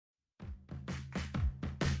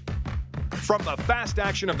From the fast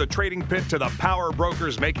action of the trading pit to the power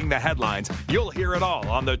brokers making the headlines, you'll hear it all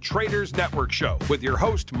on the Traders Network Show with your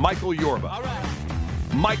host, Michael Yorba. All right.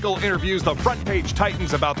 Michael interviews the front page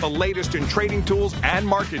titans about the latest in trading tools and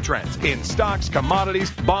market trends in stocks,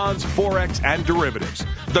 commodities, bonds, forex, and derivatives.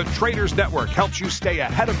 The Traders Network helps you stay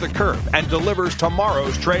ahead of the curve and delivers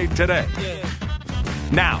tomorrow's trade today. Yeah.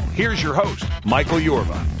 Now, here's your host, Michael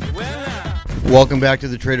Yorba. Welcome back to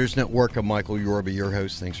the Traders Network. I'm Michael Yorba, your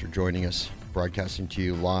host. Thanks for joining us. Broadcasting to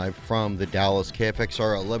you live from the Dallas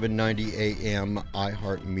KFXR 1190 AM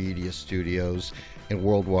iHeart Media Studios and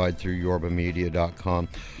worldwide through yorbamedia.com.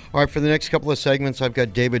 All right, for the next couple of segments, I've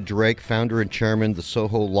got David Drake, founder and chairman of the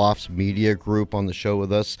Soho Loft Media Group, on the show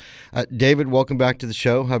with us. David, welcome back to the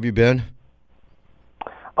show. How have you been?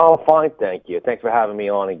 Oh, fine, thank you. Thanks for having me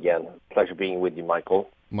on again. Pleasure being with you, Michael.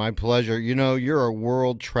 My pleasure. You know, you're a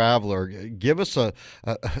world traveler. Give us a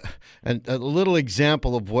little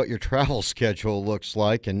example of what your travel schedule looks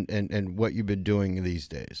like and what you've been doing these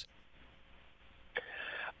days.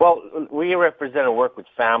 Well, we represent and work with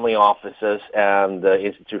family offices and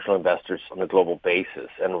institutional investors on a global basis.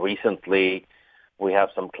 And recently, we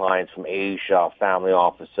have some clients from Asia, family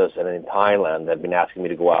offices, and in Thailand that have been asking me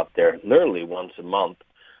to go out there literally once a month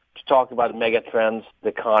to talk about mega trends, the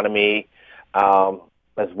economy,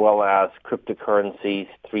 as well as cryptocurrencies,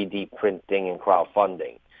 3D printing, and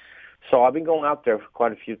crowdfunding. So I've been going out there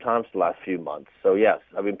quite a few times the last few months. So yes,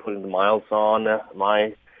 I've been putting the miles on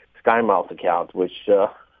my Sky Miles account, which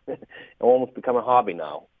almost become a hobby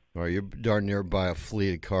now. Well, you're darn near by a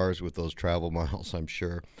fleet of cars with those travel miles, I'm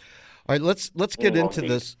sure. All right, let's get into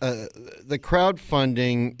this. The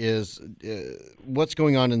crowdfunding is what's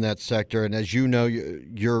going on in that sector, and as you know,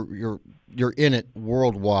 you're in it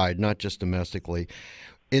worldwide, not just domestically.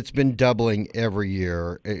 It's been doubling every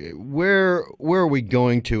year. Where are we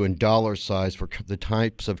going to in dollar size for the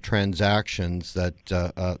types of transactions that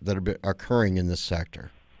are occurring in this sector?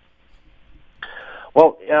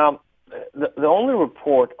 Well, the only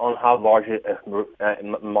report on how large a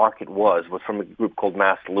market was from a group called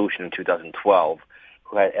Mass Solution in 2012,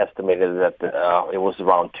 who had estimated that it was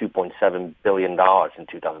around $2.7 billion in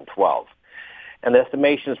 2012. And the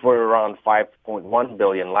estimations were around $5.1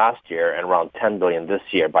 billion last year and around $10 billion this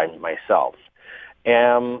year by myself.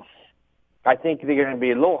 I think they're going to be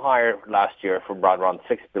a little higher last year for around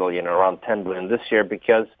 $6 billion or around $10 billion this year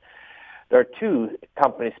because there are two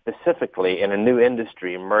companies specifically in a new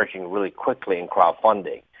industry emerging really quickly in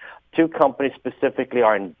crowdfunding. Two companies specifically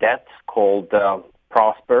are in debt called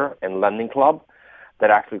Prosper and Lending Club that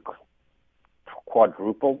actually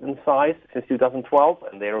quadrupled in size since 2012,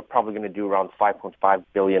 and they're probably going to do around $5.5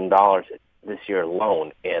 billion this year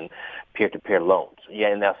alone in peer-to-peer loans.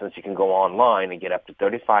 Yeah, in essence, you can go online and get up to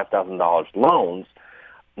 $35,000 loans,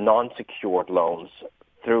 non-secured loans,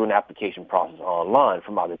 through an application process online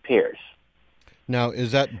from other peers. Now,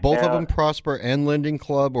 is that both of them, Prosper and Lending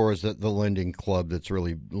Club, or is it the Lending Club that's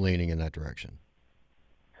really leaning in that direction?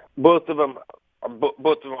 Both of them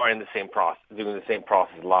are in the same process, doing the same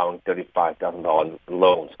process, allowing $35,000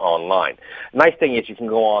 loans online. The nice thing is you can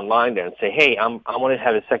go online there and say, hey, I want to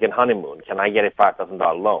have a second honeymoon. Can I get a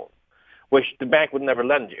 $5,000 loan? Which the bank would never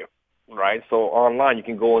lend you, right? So online you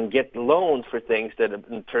can go and get loans for things that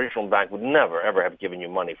a traditional bank would never, ever have given you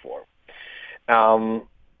money for.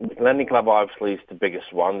 Lending Club obviously is the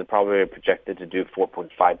biggest one. They're probably projected to do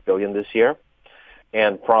 $4.5 billion this year.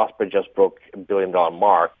 And Prosper just broke $1 billion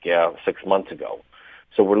mark 6 months ago.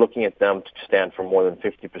 So we're looking at them to stand for more than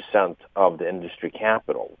 50% of the industry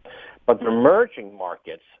capital. But the emerging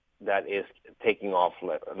markets that is taking off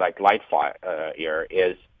like lightfire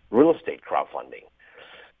is real estate crowdfunding.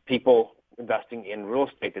 People investing in real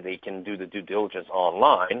estate that they can do the due diligence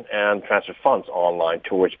online and transfer funds online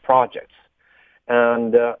towards projects.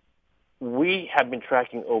 And we have been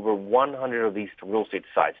tracking over 100 of these real estate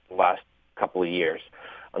sites the last couple of years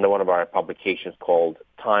under one of our publications called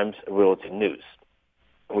Times Realty News.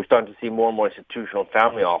 And we're starting to see more and more institutional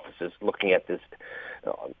family offices looking at this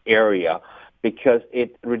area because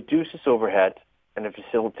it reduces overhead and it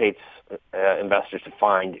facilitates investors to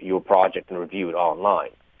find your project and review it online.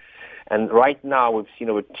 And right now we've seen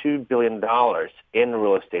over $2 billion in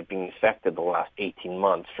real estate being affected the last 18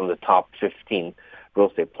 months from the top 15 real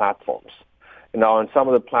estate platforms. You know, and some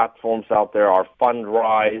of the platforms out there are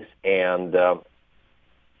Fundrise and that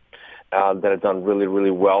have done really,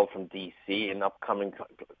 really well from D.C. An upcoming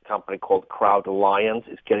company called Crowd Alliance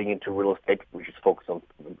is getting into real estate, which is focused on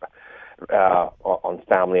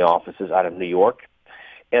family offices out of New York.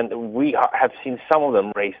 And we have seen some of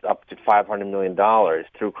them raised up to $500 million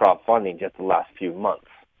through crowdfunding just the last few months.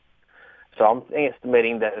 So I'm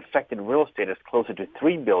estimating that affected real estate is closer to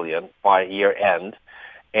 $3 billion by year end,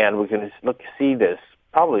 and we're going to see this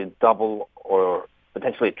probably double or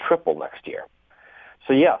potentially triple next year.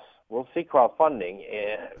 So yes, we'll see crowdfunding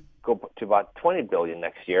go to about $20 billion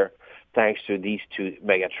next year, thanks to these two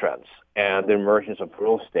mega trends. And the emergence of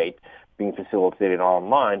real estate being facilitated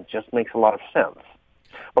online just makes a lot of sense.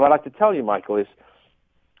 What I'd like to tell you, Michael, is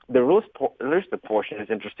the real estate portion is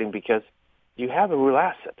interesting because you have a real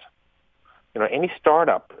asset. Any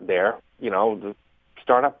startup there, the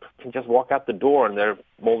startup can just walk out the door and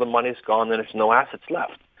all the money's gone and there's no assets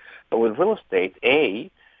left. But with real estate,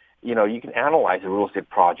 you can analyze a real estate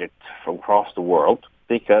project from across the world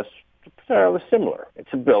because it's fairly similar. It's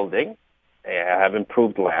a building, have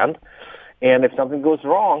improved land, and if something goes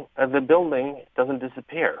wrong, the building doesn't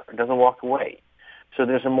disappear. It doesn't walk away. So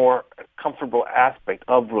there's a more comfortable aspect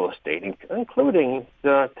of real estate, including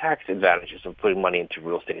the tax advantages of putting money into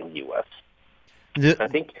real estate in the U.S. I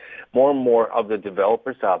think more and more of the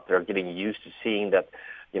developers out there are getting used to seeing that,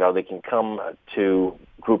 they can come to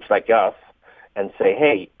groups like us and say,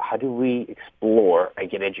 hey, how do we explore and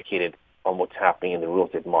get educated on what's happening in the real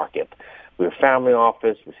estate market? We're a family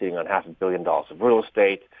office. We're sitting on $500 million of real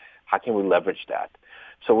estate. How can we leverage that?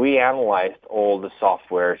 So we analyzed all the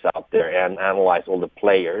softwares out there and analyzed all the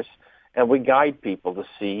players, and we guide people to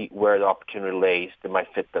see where the opportunity lays that might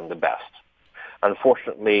fit them the best.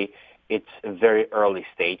 Unfortunately, it's a very early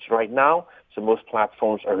stage right now, so most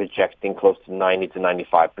platforms are rejecting close to 90 to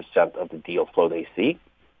 95% of the deal flow they see.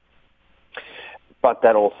 But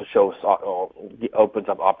that also shows opens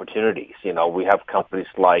up opportunities. We have companies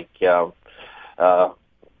like a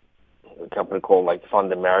company called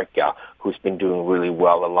Fund America, who's been doing really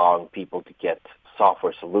well, allowing people to get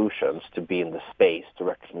software solutions to be in the space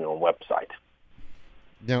directly from your own website.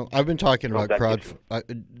 Now, I've been talking about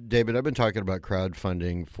David, I've been talking about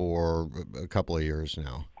crowdfunding for a couple of years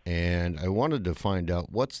now, and I wanted to find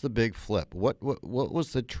out what's the big flip. What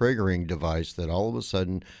was the triggering device that all of a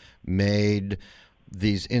sudden made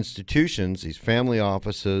these institutions, these family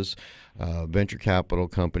offices, venture capital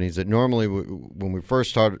companies that normally, when we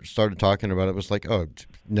first started talking about it, was like, oh,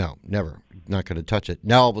 no, never, not going to touch it.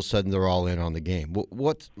 Now all of a sudden they're all in on the game.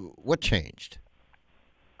 What changed?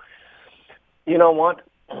 You know what?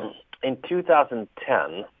 In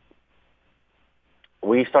 2010,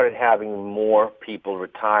 we started having more people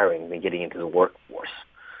retiring than getting into the workforce,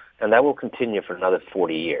 and that will continue for another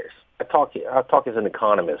 40 years. I talk as an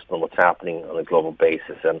economist on what's happening on a global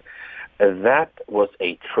basis, and that was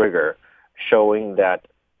a trigger showing that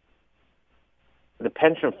the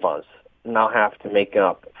pension funds now have to make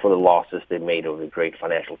up for the losses they made over the great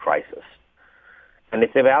financial crisis. And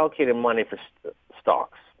if they've allocated money for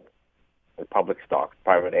stocks, public stocks,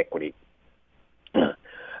 private equity, then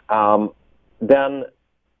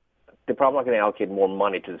they're probably not going to allocate more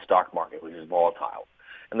money to the stock market, which is volatile.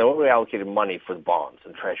 And they only allocated money for the bonds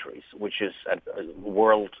and treasuries, which is at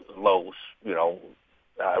world lows,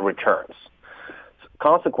 returns.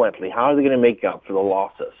 Consequently, how are they going to make up for the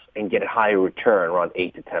losses and get a higher return around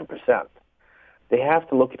 8 to 10%? They have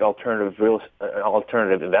to look at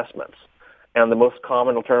alternative investments. And the most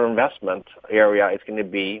common alternative investment area is going to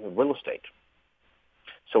be real estate.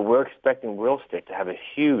 So we're expecting real estate to have a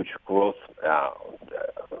huge growth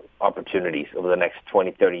opportunities over the next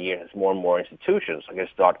 20, 30 years. More and more institutions are going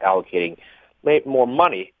to start allocating more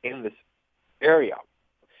money in this area.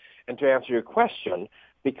 And to answer your question,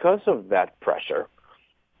 because of that pressure,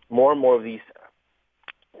 more and more of these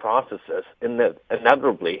processes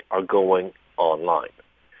inevitably are going online.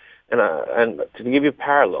 And to give you a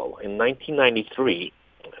parallel, in 1993,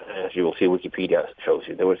 as you will see, Wikipedia shows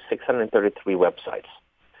you, there were 633 websites.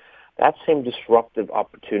 That same disruptive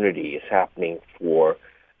opportunity is happening for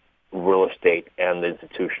real estate and the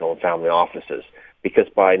institutional and family offices, because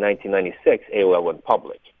by 1996, AOL went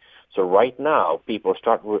public. So right now, people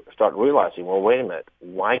start realizing, well, wait a minute,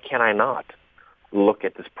 why can I not look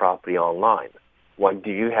at this property online? Why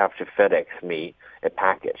do you have to FedEx me a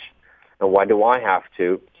package? And why do I have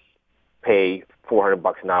to pay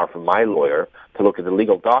 $400 an hour for my lawyer to look at the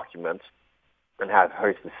legal documents and have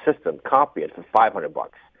his assistant copy it for $500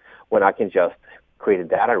 when I can just create a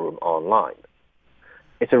data room online?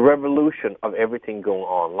 It's a revolution of everything going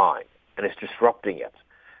online, and it's disrupting it.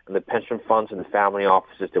 And the pension funds and the family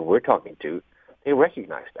offices that we're talking to, they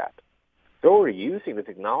recognize that. They're already using the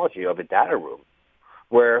technology of a data room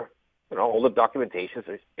where all the documentation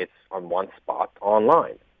it's on one spot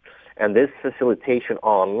online. And this facilitation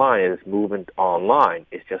online, this movement online,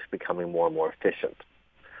 is just becoming more and more efficient.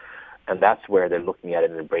 And that's where they're looking at it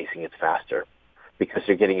and embracing it faster, because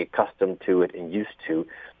they're getting accustomed to it and used to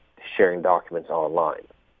sharing documents online.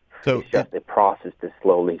 So it's just a process that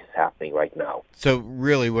slowly is happening right now. So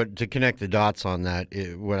really, to connect the dots on that,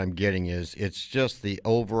 what I'm getting is it's just the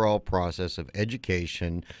overall process of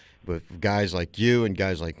education with guys like you and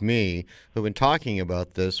guys like me who've been talking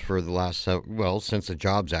about this for the last, since the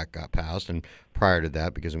Jobs Act got passed and prior to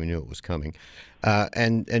that because we knew it was coming.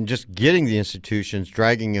 And just getting the institutions,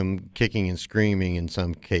 dragging them kicking and screaming in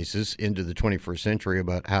some cases into the 21st century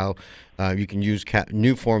about how you can use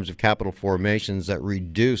new forms of capital formations that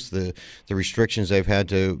reduce the restrictions they've had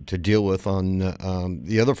to deal with on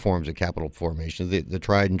the other forms of capital formation, the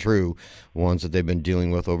tried and true ones that they've been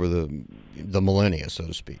dealing with over the millennia, so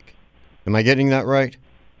to speak. Am I getting that right?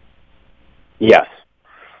 Yes.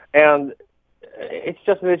 And it's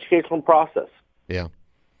just an educational process. Yeah.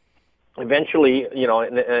 Eventually,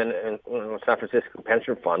 in San Francisco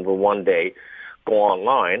pension fund will one day go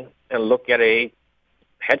online and look at a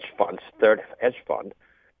third hedge fund,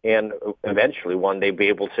 and eventually one day be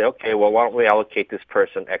able to say, okay, well, why don't we allocate this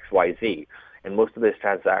person X, Y, Z? And most of these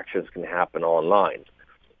transactions can happen online.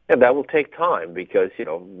 And that will take time because,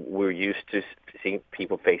 we're used to seeing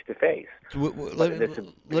people face to face.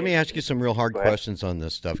 Let me ask you some real hard questions on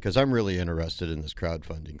this stuff because I'm really interested in this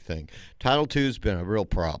crowdfunding thing. Title II has been a real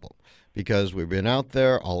problem because we've been out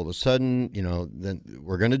there all of a sudden, then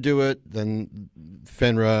we're going to do it. Then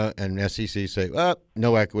FINRA and SEC say,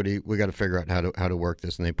 no equity. We got to figure out how to work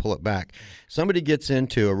this. And they pull it back. Somebody gets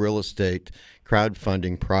into a real estate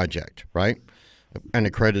crowdfunding project, right? An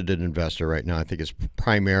accredited investor right now, I think, is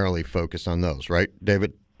primarily focused on those, right,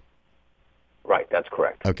 David? Right, that's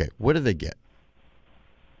correct. Okay, what do they get?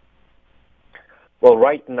 Well,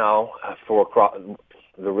 right now, for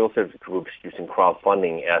the real estate groups using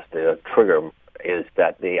crowdfunding as the trigger is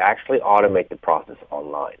that they actually automate the process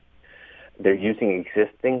online. They're using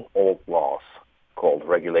existing old laws called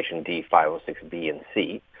Regulation D 506B and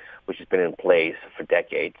C, which has been in place for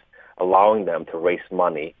decades, allowing them to raise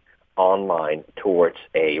money online towards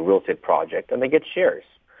a real estate project, and they get shares.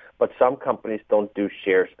 But some companies don't do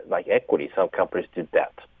shares like equity. Some companies do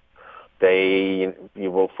debt.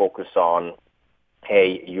 You will focus on,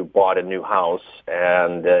 hey, you bought a new house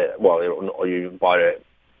and, or you bought a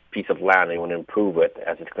piece of land and you want to improve it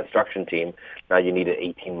as a construction team. Now you need an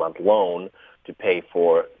 18-month loan to pay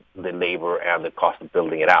for the labor and the cost of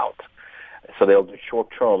building it out. So they'll do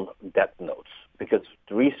short-term debt notes. Because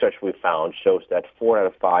the research we found shows that 4 out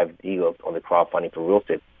of 5 deals on the crowdfunding for real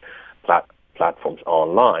estate platforms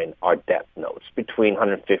online are debt notes between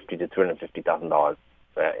 $150,000 to $250,000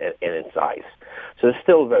 in size. So it's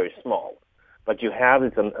still very small. But you have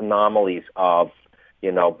these anomalies of,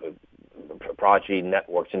 prodigy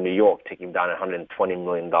networks in New York taking down a $120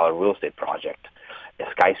 million real estate project, a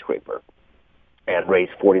skyscraper, and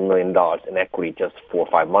raised $40 million in equity just 4 or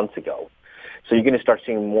 5 months ago. So you're going to start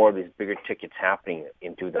seeing more of these bigger tickets happening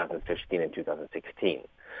in 2015 and 2016.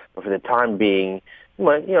 But for the time being,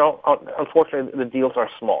 unfortunately, the deals are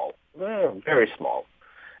small, very small.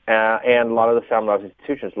 And a lot of the family office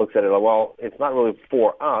institutions looks at it like, well, it's not really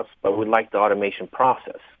for us, but we like the automation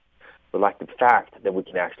process. We like the fact that we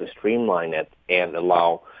can actually streamline it and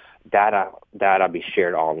allow data be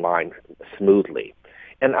shared online smoothly.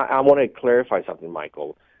 And I want to clarify something,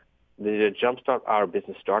 Michael. The Jumpstart Our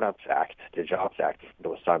Business Startups Act, the Jobs Act that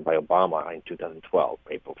was signed by Obama in 2012,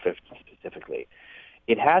 April 5th specifically,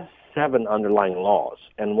 it has 7 underlying laws,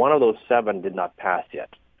 and one of those 7 did not pass yet.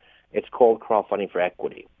 It's called crowdfunding for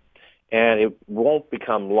equity, and it won't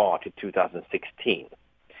become law to 2016.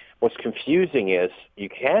 What's confusing is you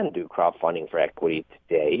can do crowdfunding for equity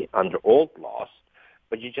today under old laws,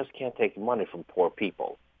 but you just can't take money from poor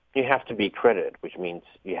people. You have to be accredited, which means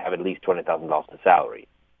you have at least $20,000 in salary.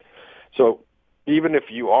 So even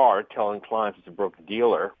if you are telling clients as a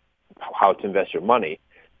broker-dealer how to invest your money,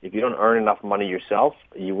 if you don't earn enough money yourself,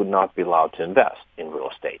 you would not be allowed to invest in real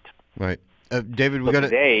estate. Right. David, we got to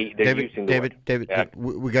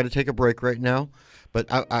we got to take a break right now. But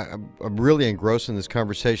I'm really engrossed in this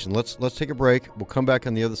conversation. Let's take a break. We'll come back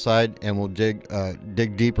on the other side, and we'll dig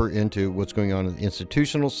deeper into what's going on the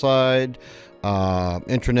institutional side,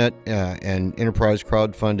 intranet and enterprise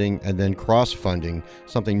crowdfunding, and then cross-funding,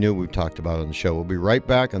 something new we've talked about on the show. We'll be right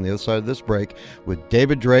back on the other side of this break with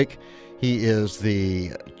David Drake. He is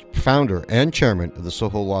the founder and chairman of the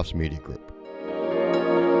Soho Loft Media Group.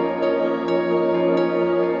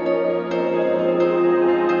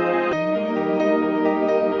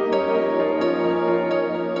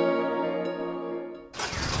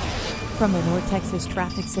 from the North Texas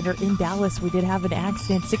Traffic Center in Dallas. We did have an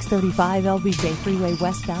accident, 635 LBJ Freeway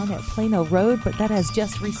westbound at Plano Road, but that has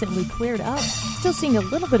just recently cleared up. Still seeing a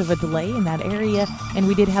little bit of a delay in that area, and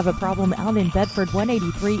we did have a problem out in Bedford,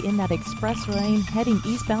 183 in that express lane heading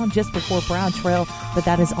eastbound just before Brown Trail, but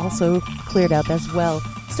that is also cleared up as well.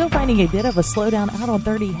 Still finding a bit of a slowdown out on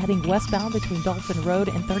 30 heading westbound between Dolphin Road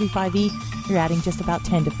and 35E. You're adding just about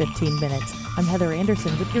 10 to 15 minutes. I'm Heather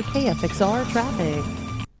Anderson with your KFXR traffic.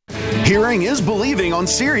 Hearing is believing on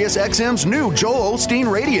SiriusXM's new Joel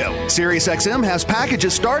Osteen radio. SiriusXM has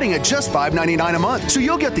packages starting at just $5.99 a month, so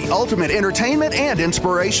you'll get the ultimate entertainment and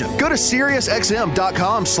inspiration. Go to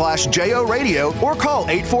SiriusXM.com/JO Radio or call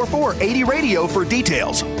 844-80-RADIO for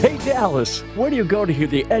details. Hey Dallas, where do you go to hear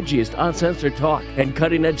the edgiest uncensored talk and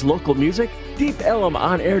cutting-edge local music?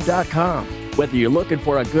 DeepElmOnAir.com. Whether you're looking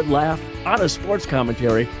for a good laugh, honest sports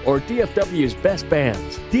commentary, or DFW's best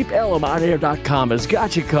bands, DeepElmOnAir.com has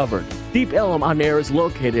got you covered. Deep Ellum on Air is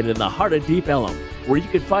located in the heart of Deep Ellum, where you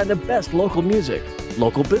can find the best local music,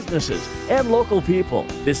 local businesses, and local people.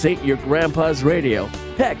 This ain't your grandpa's radio.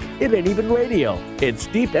 Heck, it ain't even radio. It's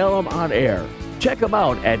Deep Ellum on Air. Check them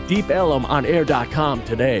out at DeepElmOnAir.com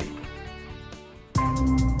today.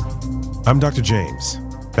 I'm Dr. James,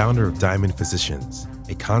 founder of Diamond Physicians,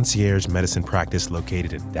 a concierge medicine practice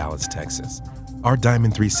located in Dallas, Texas. Our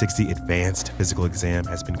Diamond 360 Advanced Physical Exam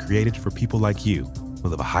has been created for people like you who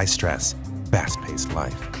live a high-stress, fast-paced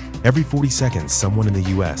life. Every 40 seconds, someone in the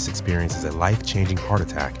U.S. experiences a life-changing heart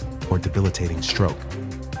attack or debilitating stroke.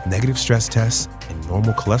 Negative stress tests and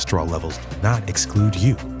normal cholesterol levels do not exclude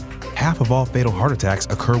you. Half of all fatal heart attacks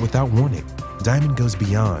occur without warning. Diamond goes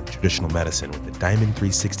beyond traditional medicine with the Diamond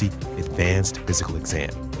 360 Advanced Physical Exam.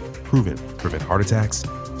 Proven to prevent heart attacks,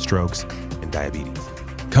 strokes, and diabetes.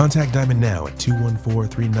 Contact Diamond now at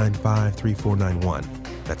 214-395-3491.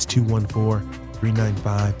 That's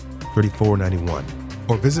 214-395-3491.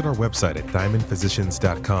 Or visit our website at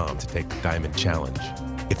diamondphysicians.com to take the Diamond Challenge.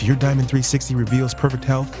 If your Diamond 360 reveals perfect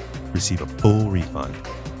health, receive a full refund.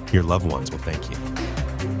 Your loved ones will thank you.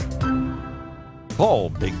 Call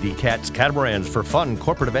Big D Cats Catamarans for fun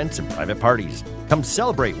corporate events and private parties. Come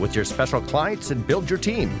celebrate with your special clients and build your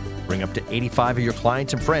team. Bring up to 85 of your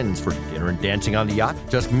clients and friends for dinner and dancing on the yacht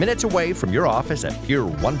just minutes away from your office at Pier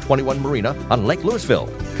 121 Marina on Lake Louisville.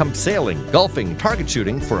 Come sailing, golfing, target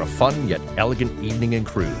shooting for a fun yet elegant evening and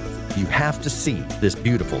cruise. You have to see this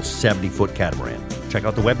beautiful 70-foot catamaran. Check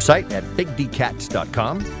out the website at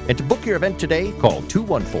bigdcats.com. And to book your event today, call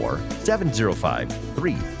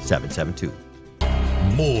 214-705-3772.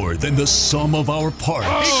 More than the sum of our parts.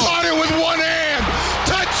 He caught it with one hand.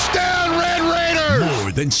 Touchdown, Red Raiders.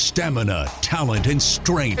 More than stamina, talent, and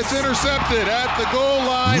strength. It's intercepted at the goal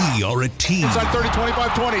line. We are a team. Inside 30,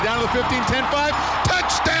 25, 20. Down to the 15, 10, 5.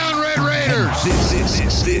 Touchdown, Red Raiders.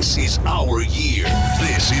 And this is our year.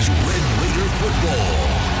 This is Red Raider football.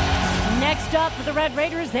 Next up for the Red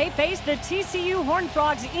Raiders, they face the TCU Horned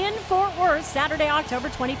Frogs in Fort Worth Saturday, October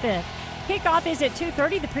 25th. Kickoff is at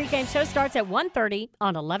 2:30. The pregame show starts at 1:30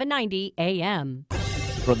 on 1190 a.m.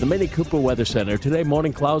 From the Mini Cooper Weather Center, today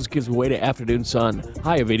morning clouds gives way to afternoon sun,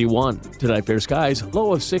 high of 81. Tonight fair skies,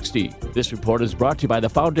 low of 60. This report is brought to you by the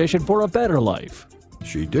Foundation for a Better Life.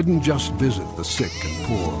 She didn't just visit the sick and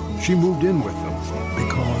poor. She moved in with them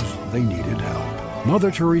because they needed help.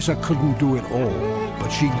 Mother Teresa couldn't do it all, but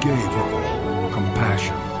she gave her all.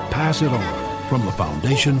 Compassion. Pass it on. From the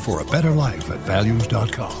Foundation for a Better Life at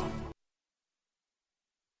values.com.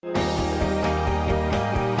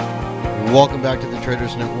 Welcome back to the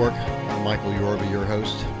Traders Network. I'm Michael Yorba, your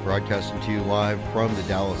host, broadcasting to you live from the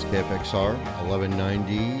Dallas KFXR,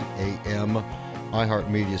 1190 AM iHeart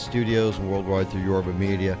Media Studios and worldwide through Yorba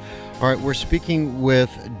Media. All right, we're speaking with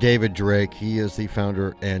David Drake. He is the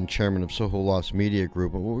founder and chairman of Soho Loft Media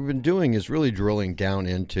Group. And what we've been doing is really drilling down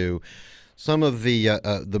into some of the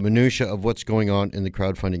minutia of what's going on in the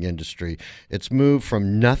crowdfunding industry. It's moved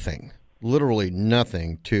from nothing, literally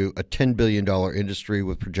nothing, to a $10 billion industry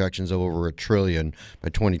with projections of over $1 trillion by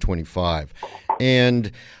 2025.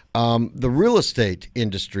 And the real estate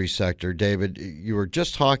industry sector, David, you were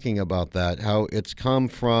just talking about that, how it's come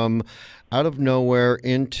from out of nowhere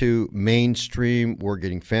into mainstream. We're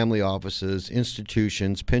getting family offices,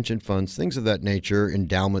 institutions, pension funds, things of that nature,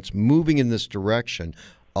 endowments moving in this direction.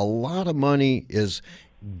 A lot of money is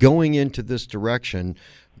going into this direction.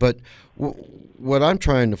 But what I'm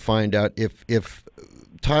trying to find out, if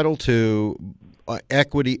title to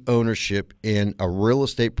equity ownership in a real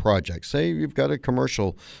estate project, say you've got a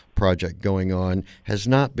commercial project going on, has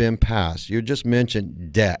not been passed. You just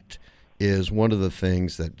mentioned debt is one of the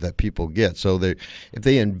things that people get. So if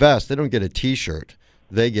they invest, they don't get a T-shirt.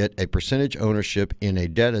 they get a percentage ownership in a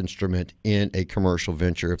debt instrument in a commercial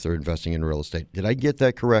venture if they're investing in real estate. Did I get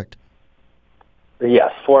that correct?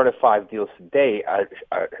 Yes, 4 to 5 deals today,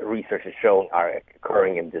 research has shown, are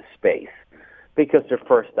occurring in this space because they're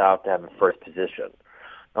first out to have a first position.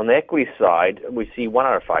 On the equity side, we see 1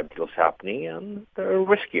 out of 5 deals happening, and they're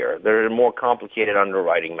riskier. There are more complicated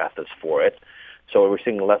underwriting methods for it, so we're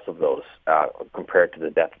seeing less of those compared to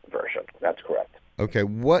the debt version. That's correct. Okay,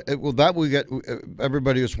 that we get.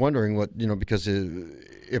 Everybody was wondering what, because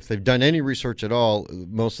if they've done any research at all,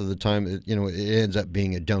 most of the time, it ends up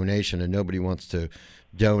being a donation, and nobody wants to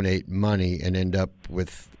donate money and end up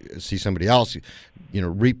see somebody else,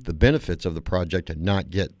 reap the benefits of the project and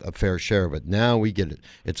not get a fair share of it. Now we get it.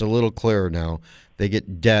 It's a little clearer now. They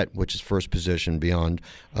get debt, which is first position beyond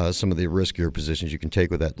some of the riskier positions you can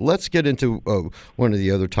take with that. Let's get into one of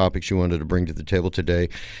the other topics you wanted to bring to the table today,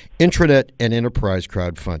 intranet and enterprise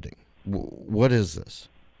crowdfunding. What is this?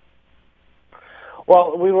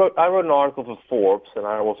 Well, I wrote an article for Forbes, and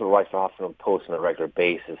I also write for Huffington Post on a regular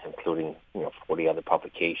basis, including 40 other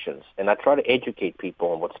publications. And I try to educate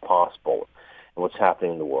people on what's possible and what's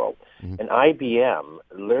happening in the world. Mm-hmm. And IBM,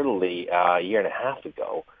 literally a year and a half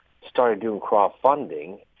ago, started doing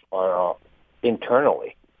crowdfunding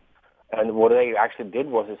internally. And what they actually did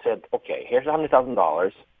was they said, okay, here's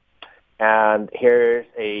 $100,000, and here's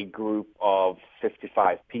a group of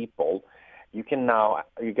 55 people. You get now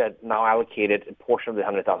allocated a portion of the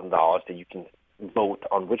 $100,000 that you can vote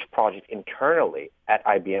on which project internally at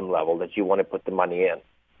IBM level that you want to put the money in.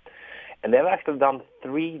 And they've actually done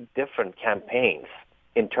 3 different campaigns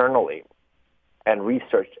internally and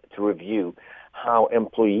researched to review how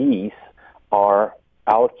employees are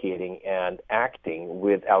allocating and acting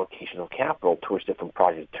with allocation of capital towards different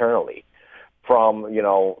projects internally, from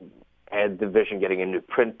a division getting a new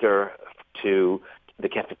printer to the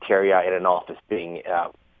cafeteria in an office being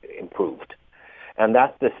improved. And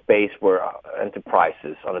that's the space where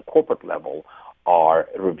enterprises on a corporate level are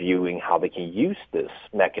reviewing how they can use this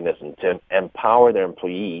mechanism to empower their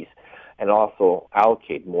employees and also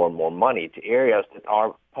allocate more and more money to areas that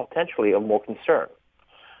are potentially of more concern.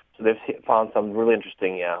 So they've found some really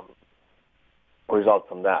interesting results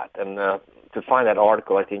from that. And to find that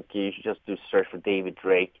article, I think you should just do search for David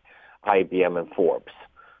Drake, IBM, and Forbes.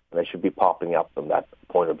 They should be popping up from that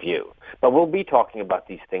point of view. But we'll be talking about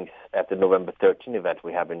these things at the November 13 event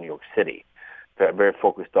we have in New York City. They're very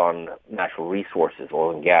focused on natural resources,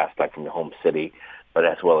 oil and gas, like from your home city, but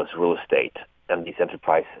as well as real estate and these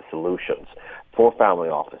enterprise solutions for family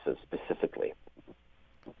offices specifically.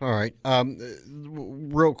 All right.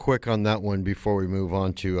 Real quick on that one before we move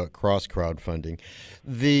on to cross-crowdfunding.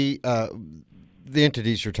 The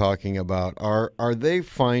entities you're talking about, are they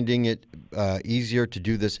finding it easier to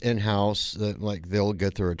do this in-house? Like they'll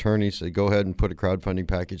get their attorneys to go ahead and put a crowdfunding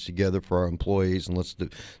package together for our employees and let's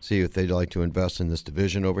see if they'd like to invest in this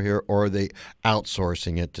division over here, or are they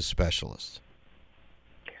outsourcing it to specialists?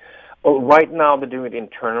 Well, right now they're doing it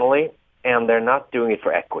internally, and they're not doing it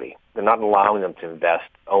for equity. They're not allowing them to invest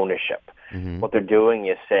ownership. Mm-hmm. What they're doing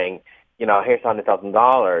is saying, here's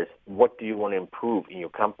 $100,000. What do you want to improve in your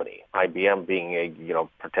company? IBM being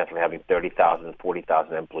potentially having 30,000,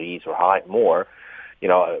 40,000 employees or more,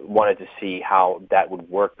 wanted to see how that would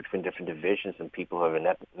work between different divisions and people who have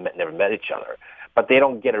never met each other. But they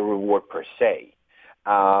don't get a reward per se.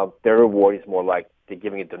 Their reward is more like they're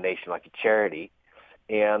giving a donation like a charity,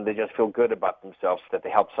 and they just feel good about themselves that they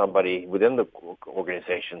help somebody within the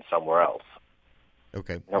organization somewhere else.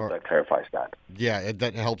 Okay. I hope that clarifies that. Yeah,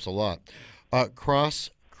 that helps a lot.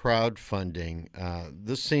 Cross-crowdfunding,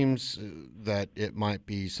 this seems that it might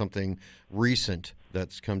be something recent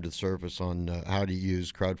that's come to the surface on how to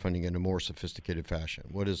use crowdfunding in a more sophisticated fashion.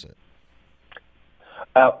 What is it?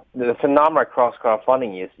 The phenomenon across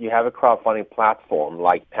crowdfunding is you have a crowdfunding platform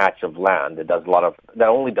like Patch of Land that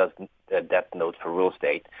only does debt notes for real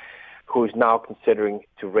estate, who is now considering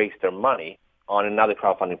to raise their money on another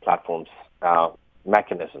crowdfunding platform's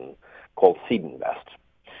mechanism called Seed Invest.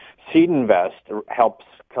 Seed Invest helps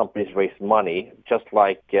companies raise money, just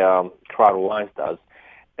like Crowd Alliance does,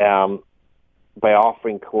 by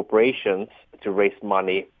offering corporations to raise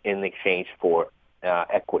money in exchange for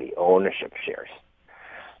equity or ownership shares.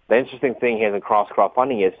 The interesting thing here in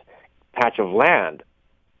crowdfunding is Patch of Land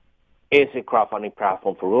is a crowdfunding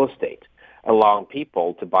platform for real estate, allowing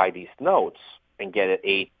people to buy these notes and get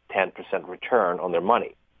an 8-10% return on their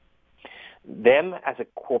money. Them as a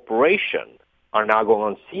corporation are now going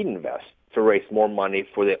on Seed Invest to raise more money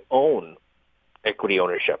for their own equity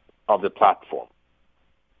ownership of the platform.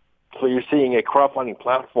 So you're seeing a crowdfunding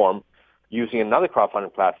platform using another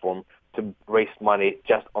crowdfunding platform to raise money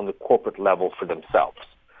just on the corporate level for themselves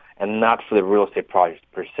and not for the real estate projects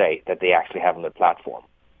per se that they actually have on their platform.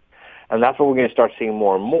 And that's what we're going to start seeing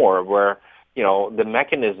more and more, where, you know, the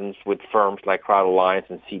mechanisms with firms like Crowd Alliance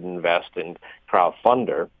and Seed Invest and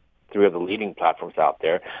Crowdfunder, three of the leading platforms out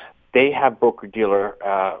there, they have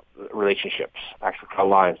broker-dealer relationships. Actually, Crowd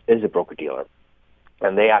Alliance is a broker-dealer,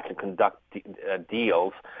 and they actually conduct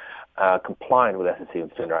deals compliant with SEC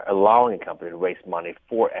and FINRA, allowing a company to raise money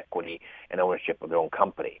for equity and ownership of their own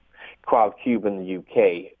company. Crowdcube in the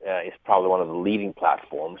UK is probably one of the leading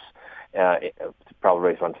platforms. It's probably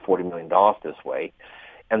raised around $40 million this way.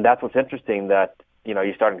 And that's what's interesting, that, you know,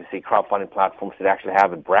 you're starting to see crowdfunding platforms that actually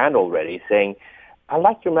have a brand already saying, I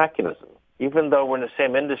like your mechanism. Even though we're in the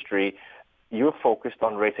same industry, you're focused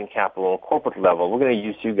on raising capital on a corporate level. We're going to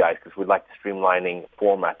use you guys because we like the streamlining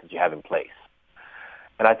format that you have in place.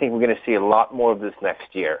 And I think we're going to see a lot more of this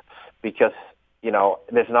next year because, you know,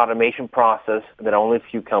 there's an automation process that only a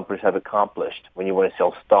few companies have accomplished when you want to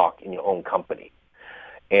sell stock in your own company.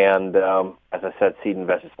 And as I said, Seed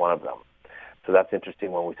Invest is one of them. So that's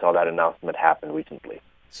interesting when we saw that announcement happen recently.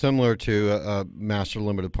 Similar to master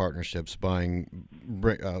limited partnerships, getting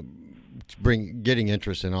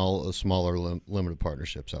interest in all the smaller limited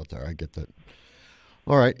partnerships out there. I get that.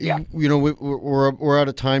 All right. Yeah. You know, we're out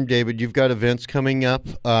of time, David. You've got events coming up.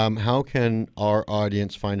 How can our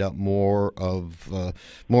audience find out more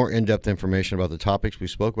in-depth information about the topics we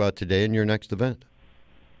spoke about today in your next event?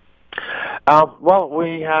 Well,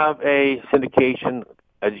 we have a syndication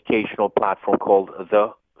educational platform called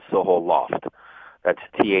the Soho Loft. That's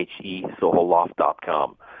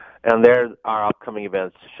THESohoLoft.com. And there our upcoming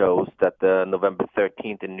events shows that the November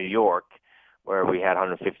 13th in New York, where we had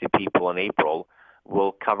 150 people in April,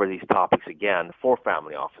 we'll cover these topics again for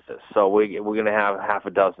family offices. So we're going to have half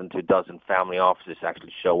a dozen to a dozen family offices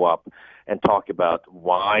actually show up and talk about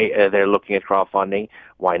why they're looking at crowdfunding,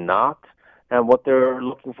 why not, and what they're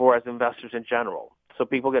looking for as investors in general. So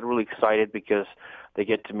people get really excited because they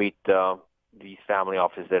get to meet these family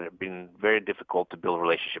offices that have been very difficult to build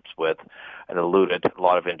relationships with and eluded a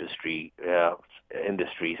lot of industries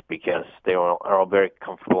because they are all very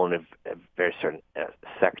comfortable in a very certain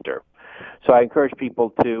sector. So I encourage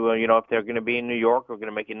people to, if they're going to be in New York or going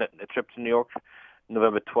to make a trip to New York,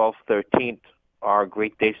 November 12th, 13th are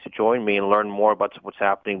great days to join me and learn more about what's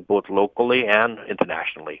happening both locally and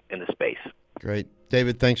internationally in the space. Great.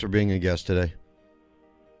 David, thanks for being a guest today.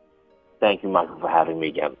 Thank you, Michael, for having me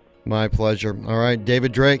again. My pleasure. All right,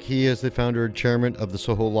 David Drake, he is the founder and chairman of the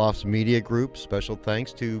Soho Loft Media Group. Special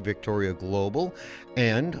thanks to Victoria Global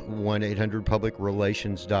and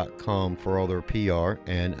 1-800-PublicRelations.com for all their PR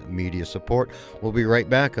and media support. We'll be right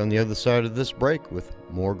back on the other side of this break with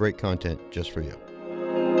more great content just for you.